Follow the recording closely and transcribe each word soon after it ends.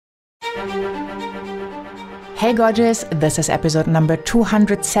Hey gorgeous, this is episode number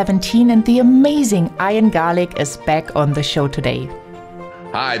 217 and the amazing Ian Garlic is back on the show today.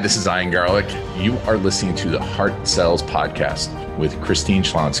 Hi, this is Ian Garlic. You are listening to the Heart Sells podcast with Christine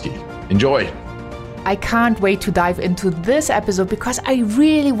Schlonsky. Enjoy. I can't wait to dive into this episode because I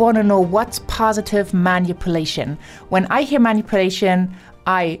really want to know what's positive manipulation. When I hear manipulation,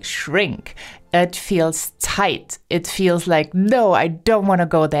 I shrink. It feels tight. It feels like, no, I don't want to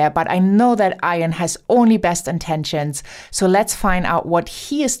go there. But I know that Ian has only best intentions. So let's find out what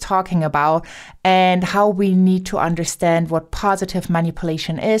he is talking about and how we need to understand what positive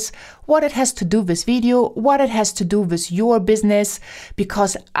manipulation is, what it has to do with video, what it has to do with your business,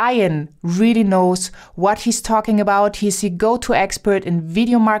 because Ian really knows what he's talking about. He's a go-to expert in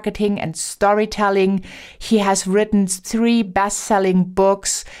video marketing and storytelling. He has written 3 best-selling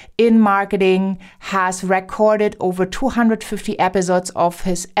books in marketing, has recorded over 250 episodes of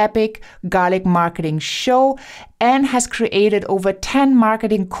his epic Garlic Marketing Show, and has created over 10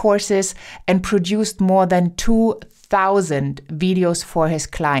 marketing courses and produced more than 2,000 videos for his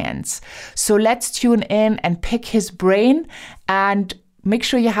clients. So let's tune in and pick his brain, and make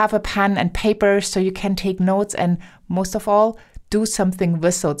sure you have a pen and paper so you can take notes, and most of all, do something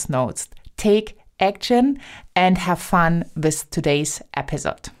with those notes. Take action and have fun with today's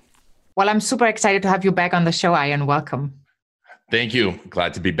episode. Well, I'm super excited to have you back on the show, Ian. Welcome. Thank you.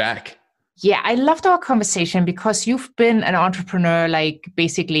 Glad to be back. Yeah, I loved our conversation because you've been an entrepreneur, like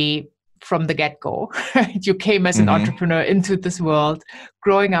basically from the get-go. You came as an entrepreneur into this world,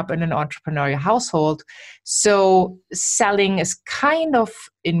 growing up in an entrepreneurial household. So selling is kind of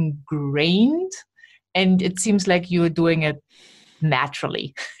ingrained, and it seems like you're doing it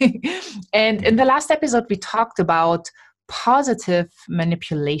naturally. And in the last episode, we talked about positive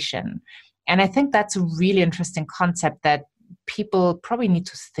manipulation. And I think that's a really interesting concept that people probably need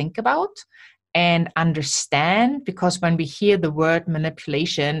to think about and understand, because when we hear the word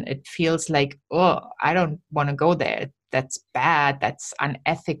manipulation, it feels like, oh, I don't want to go there. That's bad. That's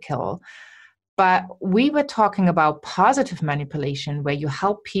unethical. But we were talking about positive manipulation, where you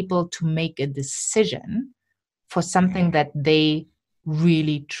help people to make a decision for something that they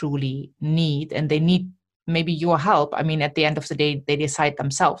really, truly need. And they need maybe your help. I mean, at the end of the day, they decide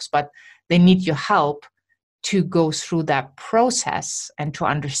themselves, but they need your help to go through that process and to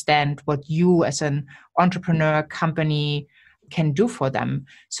understand what you as an entrepreneur company can do for them.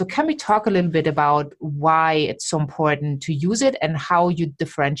 So can we talk a little bit about why it's so important to use it and how you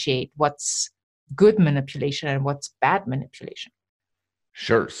differentiate what's good manipulation and what's bad manipulation?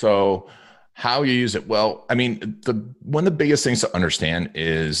 Sure. So how you use it? Well, I mean, one of the biggest things to understand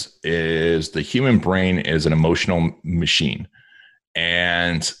is the human brain is an emotional machine.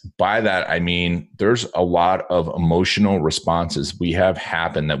 And by that, I mean, there's a lot of emotional responses we have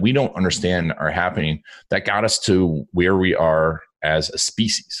happen that we don't understand are happening that got us to where we are as a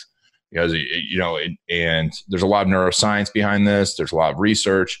species. Because, and there's a lot of neuroscience behind this. There's a lot of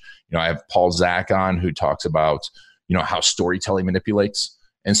research. I have Paul Zak on, who talks about, how storytelling manipulates.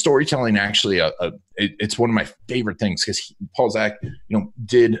 And storytelling actually, it's one of my favorite things, because Paul Zak,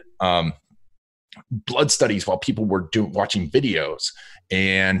 did blood studies while people were watching videos.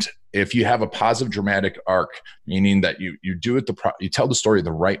 And if you have a positive dramatic arc, meaning that you do it, you tell the story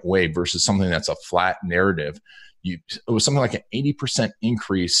the right way versus something that's a flat narrative, it was something like an 80%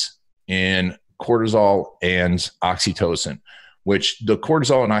 increase in cortisol and oxytocin, which the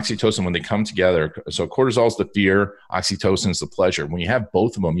cortisol and oxytocin, when they come together, so cortisol is the fear, oxytocin is the pleasure. When you have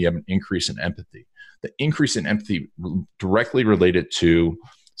both of them, you have an increase in empathy. The increase in empathy directly related to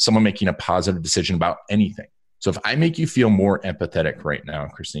someone making a positive decision about anything. So if I make you feel more empathetic right now,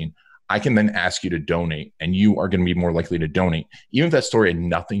 Christine, I can then ask you to donate, and you are going to be more likely to donate, even if that story had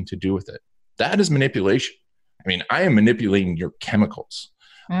nothing to do with it. That is manipulation. I mean, I am manipulating your chemicals.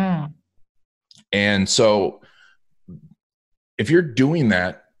 And so if you're doing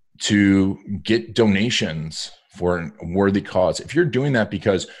that to get donations for a worthy cause, if you're doing that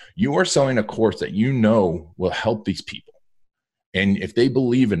because you are selling a course that will help these people, and if they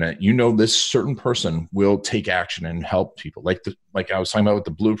believe in it, this certain person will take action and help people. Like I was talking about with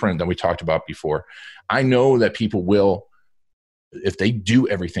the blueprint that we talked about before. I know that people will, if they do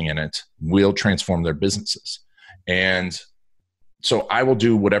everything in it, will transform their businesses. And so I will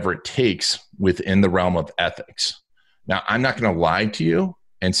do whatever it takes within the realm of ethics. Now, I'm not going to lie to you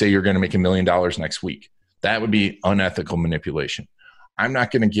and say you're going to make $1 million next week. That would be unethical manipulation. I'm not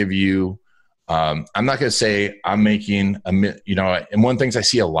going to give you I'm not going to say I'm making and one of the things I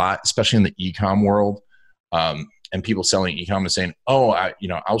see a lot, especially in the e-com world, and people selling e-com is saying,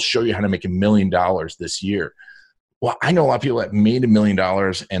 I'll show you how to make $1 million this year. Well, I know a lot of people that made $1 million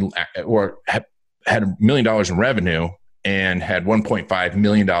and or had $1 million in revenue and had $1.5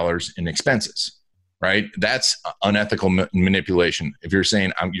 million in expenses, right? That's unethical manipulation. If you're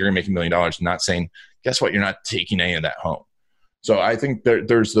saying you're going to make $1 million, not saying, guess what? You're not taking any of that home. So I think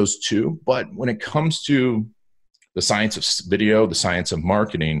there's those two. But when it comes to the science of video, the science of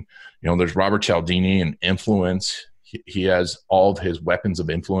marketing, there's Robert Cialdini and influence. He has all of his weapons of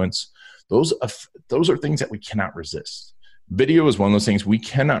influence. Those are things that we cannot resist. Video is one of those things we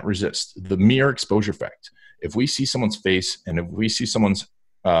cannot resist. The mere exposure effect. If we see someone's face and if we see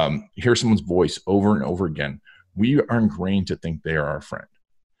hear someone's voice over and over again, we are ingrained to think they are our friend.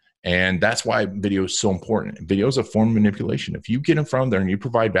 And that's why video is so important. Video is a form of manipulation. If you get in front of there and you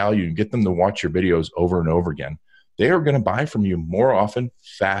provide value and get them to watch your videos over and over again, they are going to buy from you more often,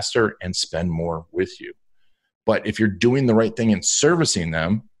 faster, and spend more with you. But if you're doing the right thing and servicing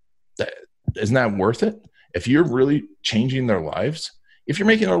them, isn't that worth it? If you're really changing their lives, if you're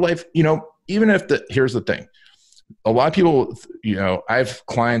making their life, even if here's the thing. A lot of people, I have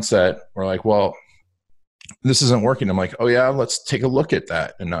clients that are like, well, this isn't working. I'm like, oh yeah, let's take a look at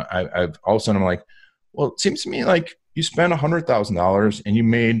that. And I've all of a sudden I'm like, well, it seems to me like you spent $100,000 and you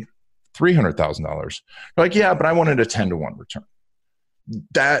made $300,000. Like, yeah, but I wanted a 10-to-1 return.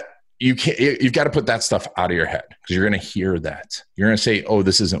 That you can't, you've got to put that stuff out of your head because you're going to hear that. You're going to say, oh,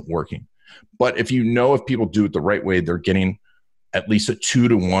 this isn't working. But if people do it the right way, they're getting at least a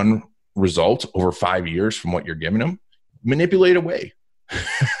 2-to-1 result over 5 years from what you're giving them. Manipulate away.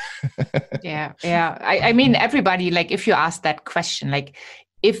 Yeah. I mean, everybody, like, if you ask that question, like,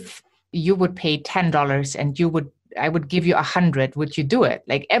 if you would pay $10 and I would give you 100, would you do it?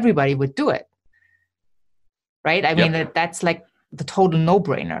 Like, everybody would do it, right? I mean, that's like the total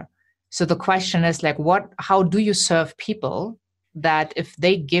no-brainer. So the question is like, how do you serve people that if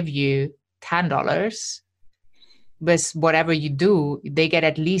they give you $10 with whatever you do, they get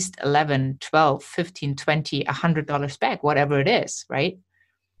at least 11, 12, 15, 20, $100 back, whatever it is, right?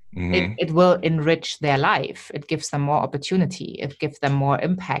 Mm-hmm. It will enrich their life. It gives them more opportunity. It gives them more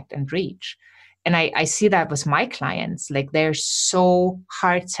impact and reach. And I see that with my clients, like, they're so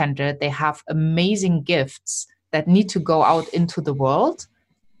heart-centered. They have amazing gifts that need to go out into the world.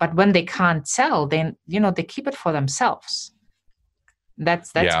 But when they can't sell, then, they keep it for themselves.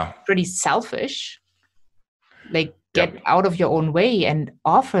 That's pretty selfish. Like, get out of your own way and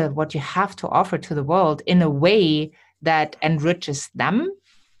offer what you have to offer to the world in a way that enriches them,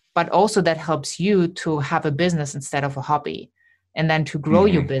 but also that helps you to have a business instead of a hobby, and then to grow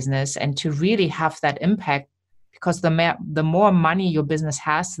your business and to really have that impact, because the more money your business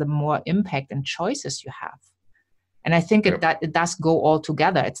has, the more impact and choices you have. And I think it does go all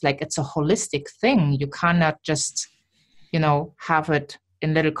together. It's like, it's a holistic thing. You cannot just, have it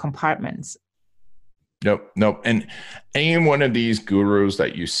in little compartments. Nope. And any one of these gurus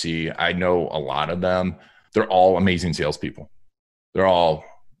that you see, I know a lot of them, they're all amazing salespeople.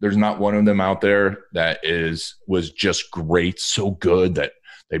 There's not one of them out there that was just great, so good that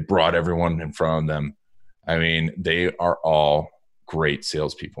they brought everyone in front of them. I mean, they are all great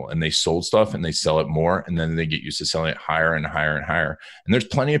salespeople, and they sold stuff and they sell it more, and then they get used to selling it higher and higher and higher. And there's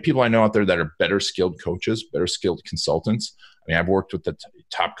plenty of people I know out there that are better skilled coaches, better skilled consultants. I mean, I've worked with the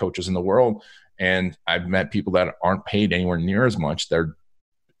top coaches in the world, and I've met people that aren't paid anywhere near as much. They're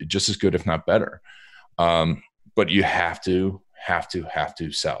just as good, if not better. But you have to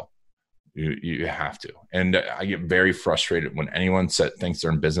sell. You have to. And I get very frustrated when anyone thinks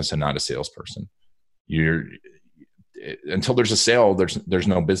they're in business and not a salesperson. Until there's a sale, there's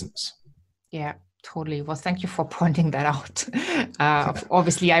no business. Yeah, totally. Well, thank you for pointing that out.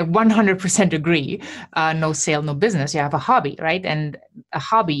 Obviously, I 100% agree. No sale, no business. You have a hobby, right? And a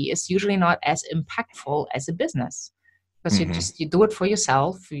hobby is usually not as impactful as a business, because you do it for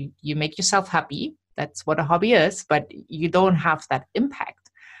yourself. You make yourself happy. That's what a hobby is, but you don't have that impact.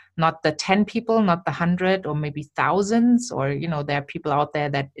 Not the 10 people, not the 100, or maybe thousands, or, there are people out there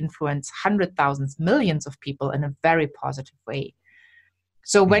that influence 100,000s, millions of people in a very positive way.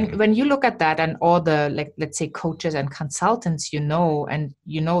 So when you look at that, and all the, like, let's say, coaches and consultants, and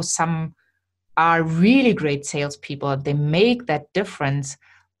some are really great salespeople, they make that difference.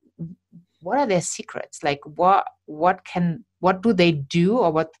 What are their secrets? Like, what do they do,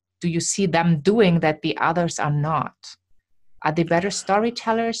 or what do you see them doing that the others are not? Are they better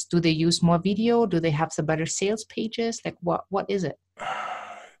storytellers? Do they use more video? Do they have the better sales pages? Like, what is it?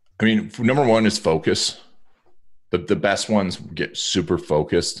 I mean, number one is focus. The best ones get super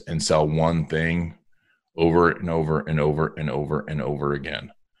focused and sell one thing over and over and over and over and over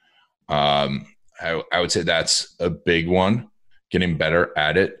again. I would say that's a big one. Getting better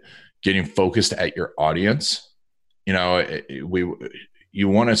at it, getting focused at your audience, you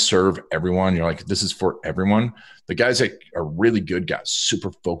want to serve everyone. You're like, this is for everyone. The guys that are really good got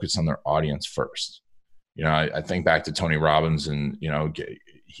super focused on their audience first. I think back to Tony Robbins, and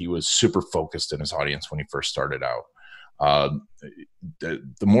he was super focused in his audience when he first started out. The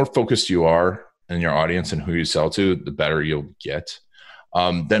more focused you are in your audience and who you sell to, the better you'll get.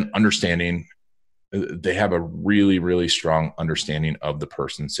 Then understanding, they have a really, really strong understanding of the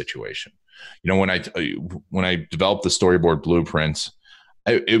person's situation. When I developed the storyboard blueprints,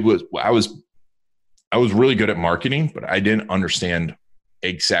 I was really good at marketing, but I didn't understand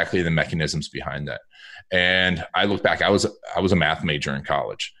exactly the mechanisms behind that. And I look back, I was a math major in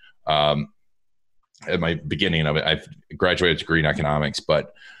college. At my beginning of it, I graduated degree in economics,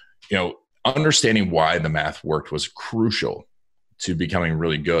 but understanding why the math worked was crucial to becoming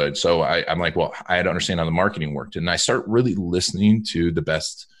really good. So I'm like, well, I had to understand how the marketing worked, and I start really listening to the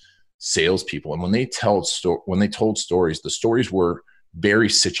best salespeople. And when they told stories, the stories were very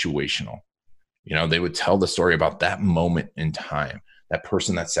situational. They would tell the story about that moment in time, that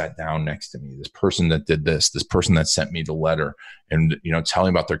person that sat down next to me, this person that did this person that sent me the letter, and, telling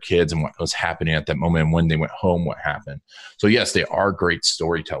about their kids and what was happening at that moment, and when they went home, what happened. So yes, they are great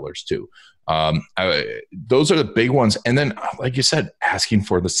storytellers too. Those are the big ones. And then, like you said, asking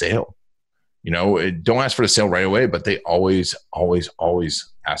for the sale. Don't ask for the sale right away, but they always, always,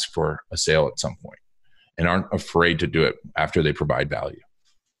 always ask for a sale at some point, and aren't afraid to do it after they provide value.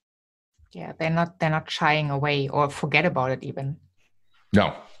 Yeah, they're not shying away or forget about it even.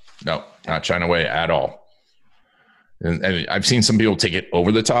 No, not shying away at all. And I've seen some people take it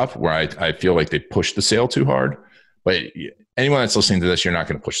over the top where I feel like they push the sale too hard. But anyone that's listening to this, you're not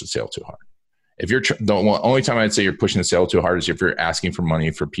going to push the sale too hard. If you're the only time I'd say you're pushing the sale too hard is if you're asking for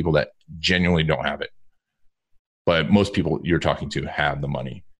money for people that genuinely don't have it. But most people you're talking to have the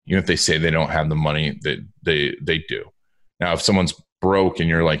money. Even if they say they don't have the money, they do. Now, if someone's broke and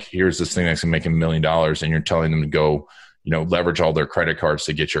you're like, here's this thing that's going to make $1 million, and you're telling them to go, leverage all their credit cards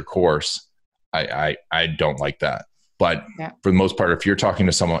to get your course, I don't like that. But for the most part, if you're talking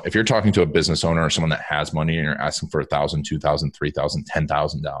to a business owner or someone that has money and you're asking for $1,000, $2,000, $3,000,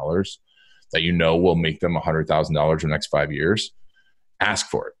 $10,000 that will make them $100,000 in the next 5 years, ask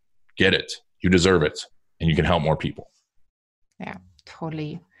for it, get it, you deserve it, and you can help more people. Yeah,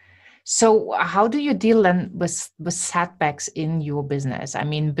 totally. So how do you deal then with setbacks in your business? I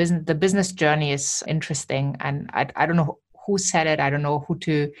mean, the business journey is interesting, and I don't know who said it. I don't know who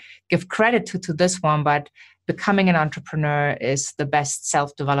to give credit to this one, but becoming an entrepreneur is the best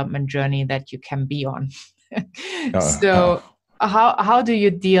self-development journey that you can be on. How do you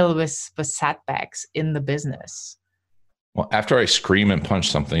deal with setbacks in the business? Well, after I scream and punch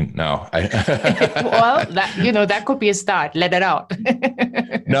something, no. Well, that could be a start. Let it out.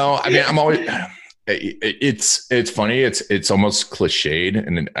 No, I mean, I'm always. It's funny. It's almost cliched,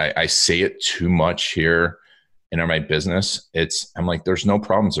 and I say it too much here in my business. I'm like, there's no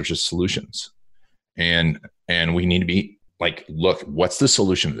problems. There's just solutions, and we need to be like, look, what's the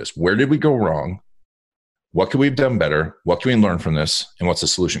solution to this? Where did we go wrong? What could we have done better? What can we learn from this? And what's the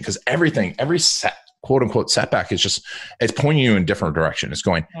solution? Because every quote unquote setback is it's pointing you in a different direction. It's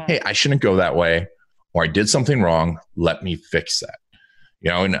going, hey, I shouldn't go that way, or I did something wrong. Let me fix that.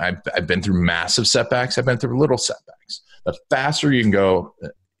 And I've been through massive setbacks. I've been through little setbacks. The faster you can go,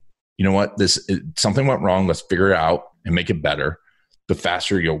 something went wrong. Let's figure it out and make it better. The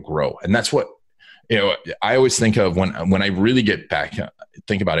faster you'll grow. And that's what, I always think of when I really get back,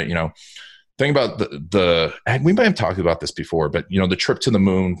 think about it, think about we might have talked about this before, but the trip to the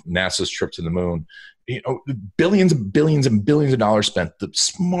moon, NASA's trip to the moon, billions and billions and billions of dollars spent, the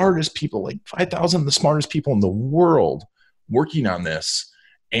smartest people, like 5,000 of the smartest people in the world working on this.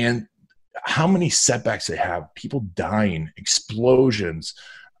 And how many setbacks they have, people dying, explosions,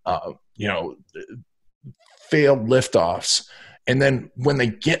 failed liftoffs. And then when they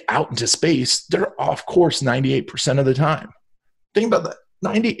get out into space, they're off course 98% of the time. Think about that.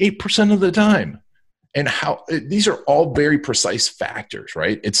 98% of the time. And how these are all very precise factors,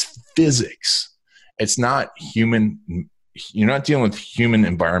 right? It's physics. It's not human. You're not dealing with human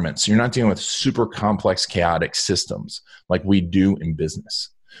environments. You're not dealing with super complex, chaotic systems like we do in business.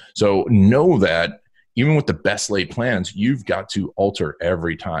 So know that even with the best laid plans, you've got to alter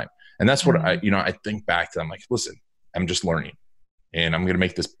every time. And that's what I think back to. I'm like, listen, I'm just learning. And I'm going to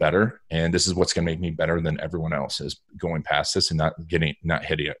make this better. And this is what's going to make me better than everyone else, is going past this and not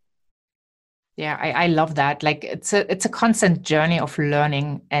hitting it. Yeah, I love that. Like it's a constant journey of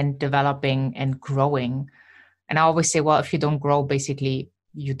learning and developing and growing. And I always say, well, if you don't grow, basically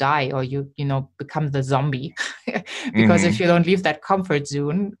you die, or you become the zombie. Because if you don't leave that comfort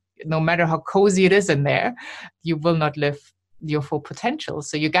zone, no matter how cozy it is in there, you will not live your full potential.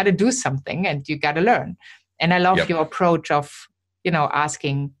 So you got to do something and you got to learn. And I love your approach of,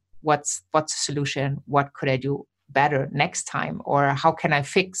 asking what's the solution? What could I do better next time? Or how can I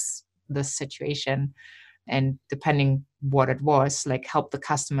fix this situation? And depending what it was, like help the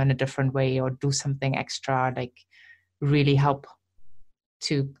customer in a different way or do something extra, like really help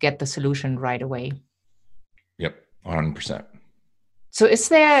to get the solution right away. Yep, 100%. So is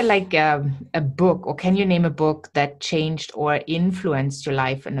there like a book, or can you name a book that changed or influenced your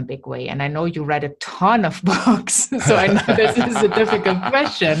life in a big way? And I know you read a ton of books, so I know this is a difficult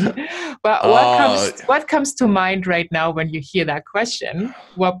question. But what comes to mind right now when you hear that question?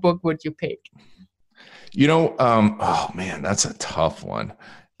 What book would you pick? Oh man, that's a tough one.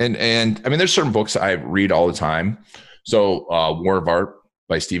 And I mean, there's certain books I read all the time. So War of Art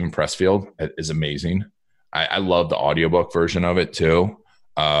by Steven Pressfield is amazing. I love the audiobook version of it too.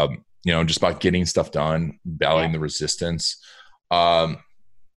 Just about getting stuff done, battling the resistance.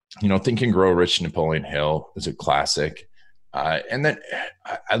 Think and Grow Rich, Napoleon Hill is a classic. And then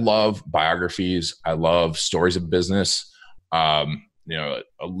I love biographies. I love stories of business.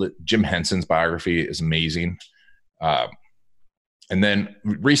 Jim Henson's biography is amazing. And then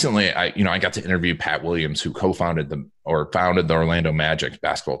recently I got to interview Pat Williams, who founded the Orlando Magic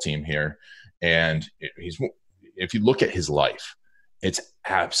basketball team here. And if you look at his life, it's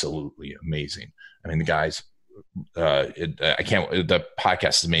absolutely amazing. I mean, the guy's, the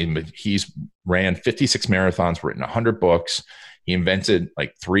podcast is amazing, but he's ran 56 marathons, written 100 books. He invented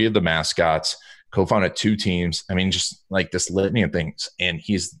like 3 of the mascots, co-founded 2 teams. I mean, just like this litany of things. And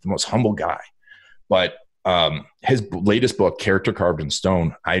he's the most humble guy. But his latest book, Character Carved in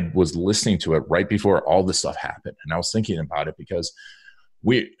Stone, I was listening to it right before all this stuff happened. And I was thinking about it because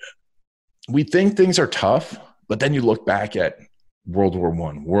we think things are tough, but then you look back at World War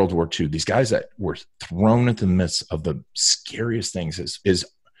I, World War II, these guys that were thrown into the midst of the scariest things. Is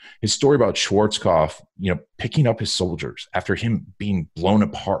his story about Schwarzkopf, picking up his soldiers after him being blown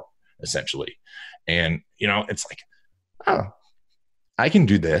apart, essentially. And, it's like, oh, I can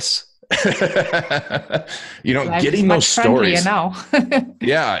do this. Getting those stories. Now.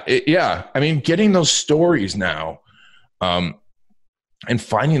 I mean, getting those stories now, and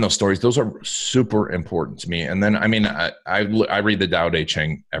finding those stories, those are super important to me. And then, I mean, I read the Tao Te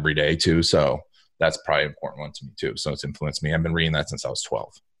Ching every day too. So that's probably an important one to me too. So it's influenced me. I've been reading that since I was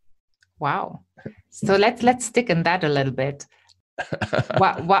 12. Wow. So let's stick in that a little bit.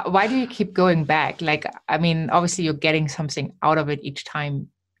 Why do you keep going back? Like, I mean, obviously you're getting something out of it each time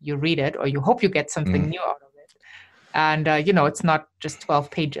you read it, or you hope you get something new out of it. And, it's not just 12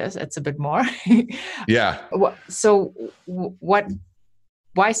 pages, it's a bit more. Yeah. So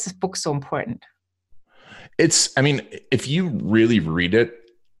why is this book so important? If you really read it,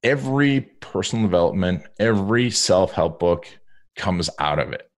 every personal development, every self-help book comes out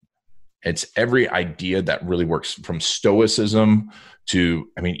of it. It's every idea that really works, from Stoicism to,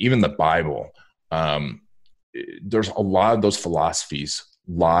 even the Bible. There's a lot of those philosophies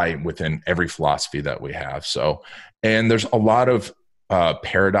lie within every philosophy that we have. So, and there's a lot of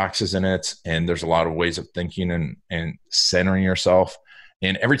paradoxes in it, and there's a lot of ways of thinking and centering yourself.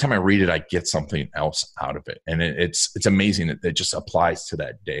 And every time I read it, I get something else out of it. And it's amazing. It just applies to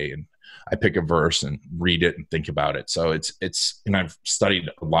that day. And I pick a verse and read it and think about it. So and I've studied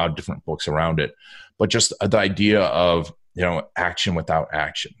a lot of different books around it, but just the idea of, action without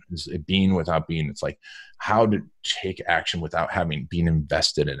action, is it being without being. It's like how to take action without being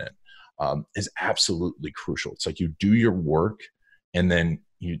invested in it, is absolutely crucial. It's like you do your work and then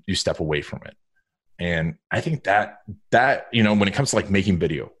you step away from it. And I think that, when it comes to like making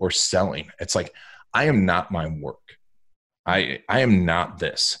video or selling, it's like, I am not my work. I am not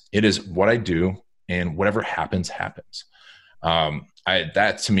this. It is what I do, and whatever happens, happens.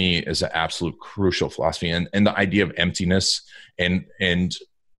 That to me is an absolute crucial philosophy. And the idea of emptiness and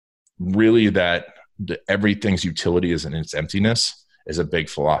really that everything's utility is in its emptiness is a big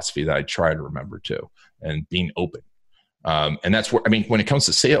philosophy that I try to remember too, and being open. And that's where, when it comes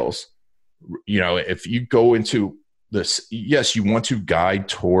to sales, if you go into this, yes, you want to guide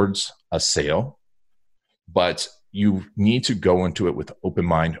towards a sale, but you need to go into it with open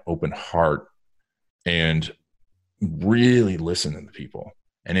mind, open heart, and really listen to the people.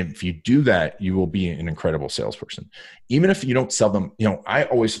 And if you do that, you will be an incredible salesperson. Even if you don't sell them, I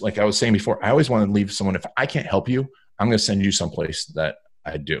always, like I was saying before, I always want to leave someone, if I can't help you, I'm going to send you someplace that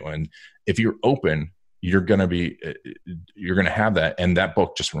I do. And if you're open, you're going to have that. And that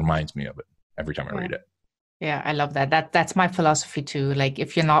book just reminds me of it every time I read it. Yeah, I love that. That's my philosophy too. Like,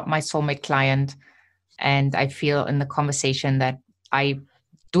 if you're not my soulmate client, and I feel in the conversation that I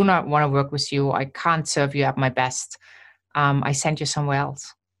do not want to work with you. I can't serve you at my best. I send you somewhere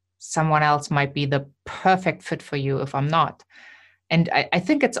else. Someone else might be the perfect fit for you if I'm not. And I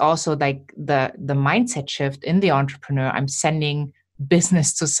think it's also like the mindset shift in the entrepreneur. I'm sending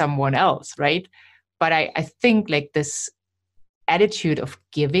business to someone else, right? But I think like this attitude of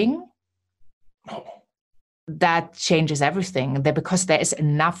giving, that changes everything. Because there is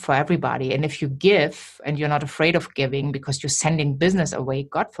enough for everybody. And if you give and you're not afraid of giving because you're sending business away,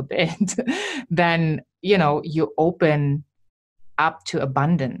 God forbid, then, you open up to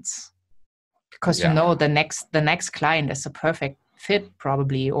abundance, because the next client is a perfect fit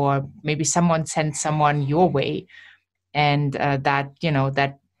probably, or maybe someone sends someone your way, and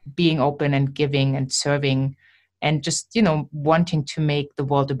that being open and giving and serving and just wanting to make the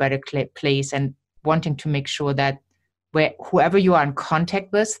world a better place, and wanting to make sure that whoever you are in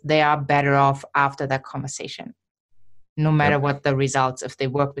contact with, they are better off after that conversation, no matter what the results, if they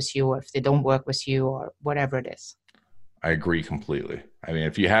work with you or if they don't work with you or whatever it is. I agree completely. I mean,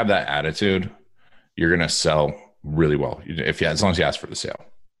 if you have that attitude, you're going to sell really well. As long as you ask for the sale.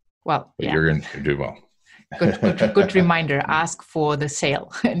 Well, you're going to do well. Good reminder. Ask for the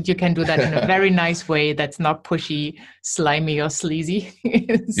sale, and you can do that in a very nice way. That's not pushy, slimy, or sleazy.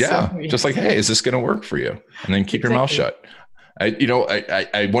 Just like, hey, is this going to work for you? And then keep your mouth shut.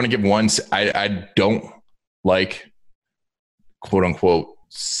 I want to give one. I don't like quote unquote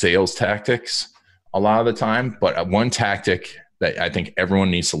sales tactics a lot of the time, but one tactic that I think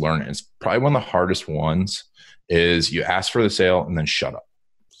everyone needs to learn, and it's probably one of the hardest ones, is you ask for the sale and then shut up.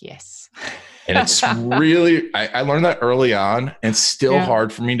 Yes. And it's really, I learned that early on, and it's still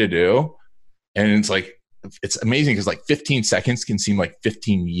hard for me to do. And it's like, it's amazing because like 15 seconds can seem like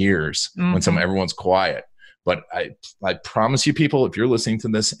 15 years when everyone's quiet. But I promise you people, if you're listening to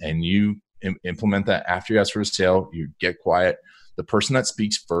this and you implement that after you ask for a sale, you get quiet, the person that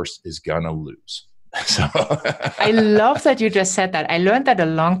speaks first is gonna lose. So I love that you just said that. I learned that a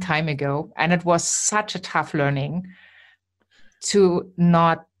long time ago, and it was such a tough learning to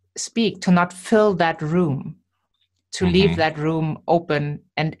not speak, to not fill that room, to leave that room open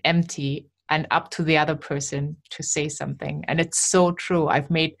and empty and up to the other person to say something. And it's so true. I've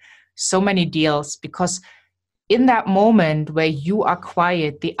made so many deals because in that moment where you are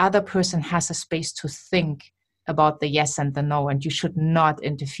quiet, the other person has a space to think about the yes and the no, and you should not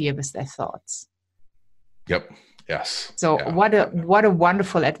interfere with their thoughts. Yep. Yes. So what a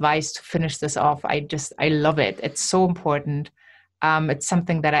wonderful advice to finish this off. I love it. It's so important. It's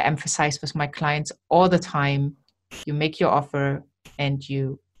something that I emphasize with my clients all the time. You make your offer and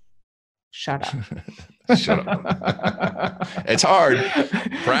you shut up. Shut up. It's hard.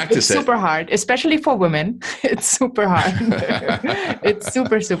 Practice it. It's super hard, especially for women. It's super hard. It's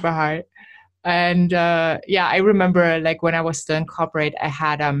super, super hard. And I remember like when I was still in corporate, I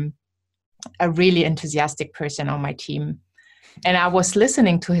had a really enthusiastic person on my team. And I was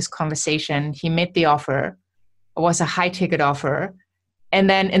listening to his conversation. He made the offer. It was a high ticket offer. And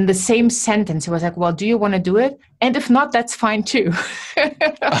then in the same sentence, he was like, well, do you want to do it? And if not, that's fine too. And,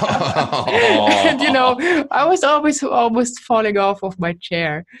 I was always almost falling off of my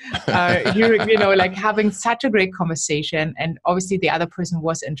chair, like having such a great conversation. And obviously the other person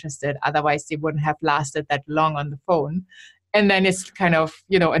was interested. Otherwise they wouldn't have lasted that long on the phone. And then it's kind of,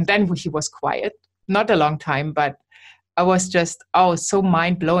 and then he was quiet, not a long time, but I was just, so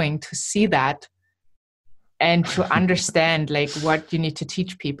mind blowing to see that. And to understand like what you need to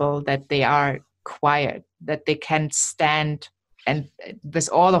teach people, that they are quiet, that they can stand and with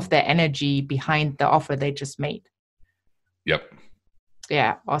all of their energy behind the offer they just made. Yep.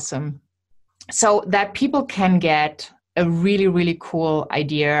 Yeah. Awesome. So that people can get a really, really cool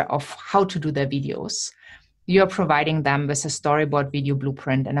idea of how to do their videos. You're providing them with a storyboard video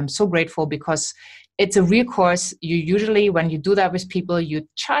blueprint. And I'm so grateful because it's a real course. You usually, when you do that with people, you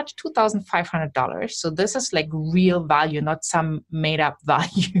charge $2,500. So this is like real value, not some made up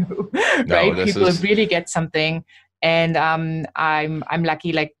value, right? People really get something. And I'm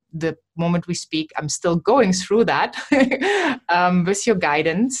lucky, like the moment we speak, I'm still going through that with your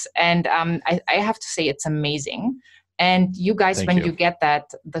guidance. And I have to say it's amazing. And you guys, you get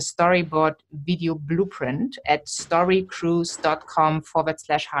that, the storyboard video blueprint at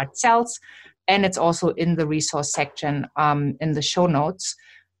storycruise.com/hard sells. And it's also in the resource section in the show notes.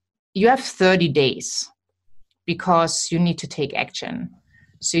 You have 30 days because you need to take action.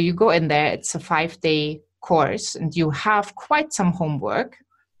 So you go in there, it's a 5-day course, and you have quite some homework.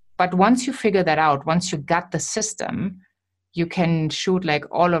 But once you figure that out, once you got the system, you can shoot like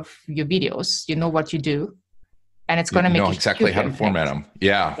all of your videos. You know what you do. And it's going to make exactly how to format them.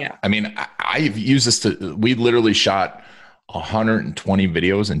 Yeah. I mean, I've used this we literally shot 120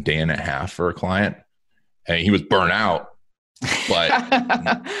 videos in a day and a half for a client. And he was burnt out. But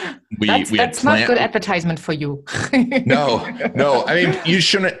that's not good advertisement for you. No. I mean,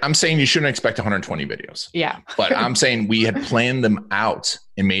 I'm saying you shouldn't expect 120 videos. Yeah. But I'm saying we had planned them out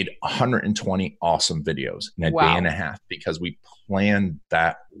and made 120 awesome videos in a day and a half because we planned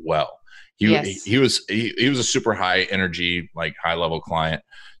that well. He was a super high energy, like high level client.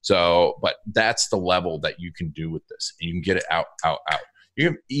 So, but that's the level that you can do with this. And you can get it out. You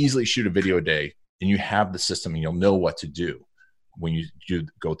can easily shoot a video a day and you have the system and you'll know what to do when you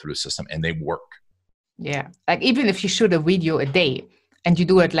go through the system and they work. Yeah. Like even if you shoot a video a day and you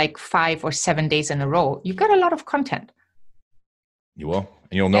do it like 5 or 7 days in a row, you've got a lot of content. You will.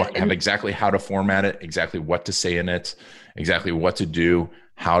 And you'll know have exactly how to format it, exactly what to say in it, exactly what to do,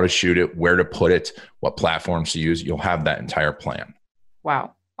 how to shoot it, where to put it, what platforms to use. You'll have that entire plan.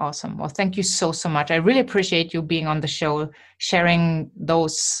 Wow. Awesome. Well, thank you so much. I really appreciate you being on the show, sharing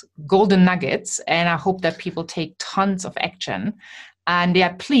those golden nuggets. And I hope that people take tons of action. And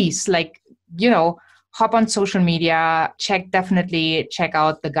yeah, please, hop on social media, definitely check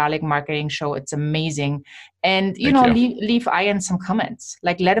out the Garlic Marketing Show. It's amazing. And, leave Ian some comments,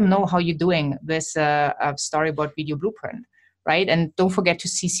 let him know how you're doing this storyboard video blueprint. Right. And don't forget to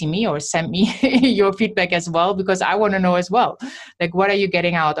CC me or send me your feedback as well, because I want to know as well, what are you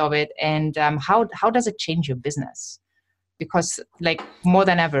getting out of it? And how does it change your business? Because more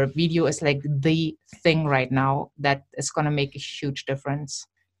than ever, video is the thing right now that is going to make a huge difference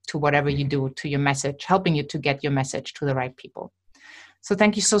to whatever you do, to your message, helping you to get your message to the right people. So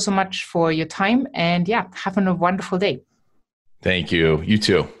thank you so much for your time. And have a wonderful day. Thank you. You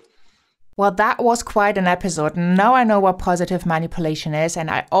too. Well, that was quite an episode. Now I know what positive manipulation is,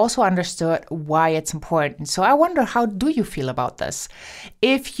 and I also understood why it's important. So I wonder, how do you feel about this?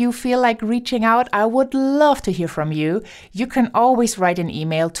 If you feel like reaching out, I would love to hear from you. You can always write an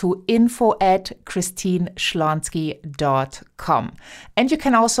email to info@christineschlonski.com. And you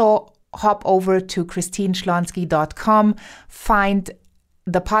can also hop over to christineschlonski.com, find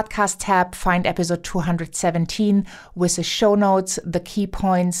the podcast tab, find episode 217 with the show notes, the key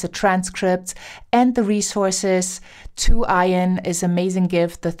points, the transcripts, and the resources to Ian, his amazing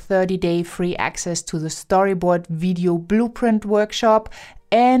gift, the 30-day free access to the Storyboard Video Blueprint Workshop,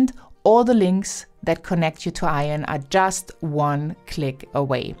 and all the links that connect you to Ian are just one click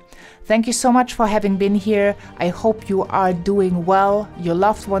away. Thank you so much for having been here. I hope you are doing well, your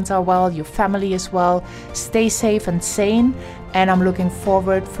loved ones are well, your family is well. Stay safe and sane, and I'm looking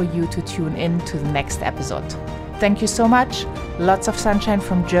forward for you to tune in to the next episode. Thank you so much. Lots of sunshine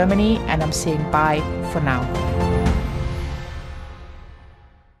from Germany, and I'm saying bye for now.